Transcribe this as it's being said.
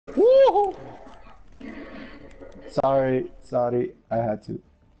Sorry, I had to.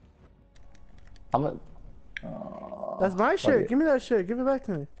 I'm a. That's my fuck shit. it. Give me that shit. Give it back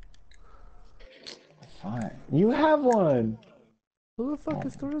to me. Fine. You have one. Who the fuck Oh,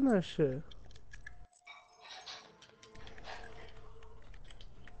 is throwing that shit?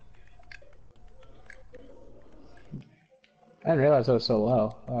 I didn't realize it was so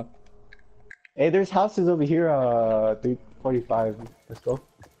low. Fuck. hey, there's houses over here. 345. Let's go.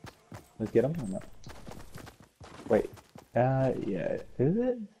 Let's get them. Or no? Wait. Yeah. Is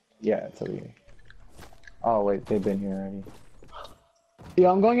it? Yeah, it's over here. Oh wait, they've been here already.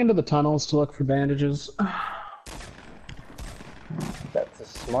 Yeah, I'm going into the tunnels to look for bandages. That's a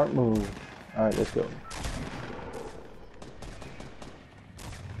smart move. All right, let's go.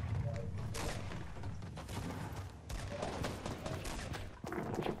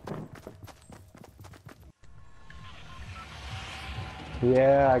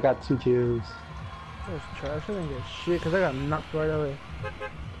 Yeah, I got 2 kills. That's trash. I didn't get shit because I got knocked right away.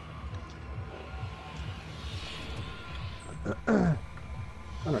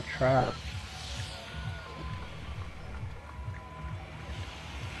 I'm a trap.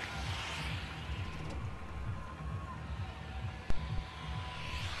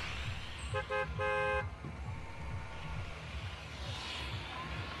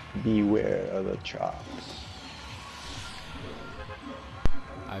 Beware of the traps.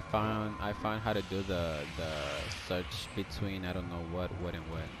 I found how to do the search between I don't know what and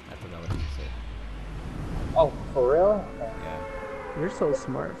what. I forgot what he said. Oh, for real? Yeah, You're so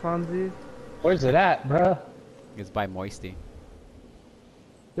smart, Fonzie. Where's it at, bruh? it's by Moisty.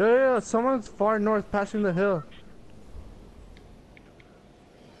 Yeah, someone's far north passing the hill.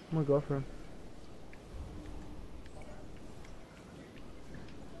 I'm gonna go for him.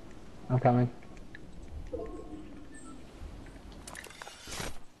 I'm coming.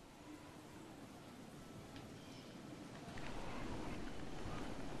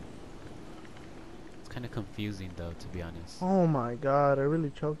 It's kind of confusing though, to be honest. Oh my god, I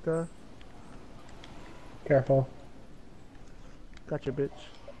really choked that. Careful. Gotcha, bitch.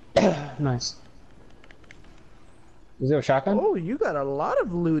 Nice. Is there a shotgun? Oh, you got a lot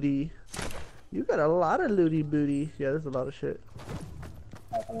of looty. You got a lot of looty booty. Yeah, there's a lot of shit.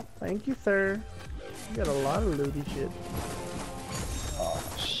 Thank you, sir. You got a lot of looty shit. Oh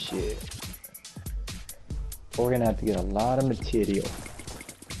shit. We're gonna have to get a lot of material.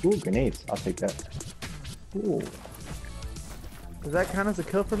 Ooh, grenades. I'll take that. Ooh. Does that count as a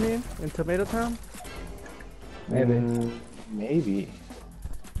kill for me in Tomato Town? Maybe. Maybe.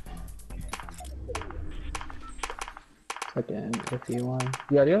 Second, if you want.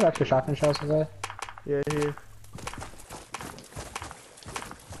 Yeah, do you have extra shotgun shells today? Yeah, here.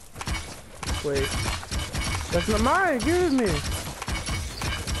 Wait. That's not mine! Give it me!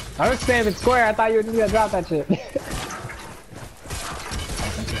 I was saving square. I thought you were just gonna drop that shit.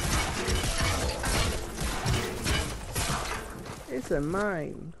 It's a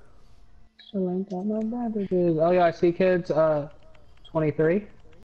mine. So I got my bandages. Oh yeah, I see kids. 23.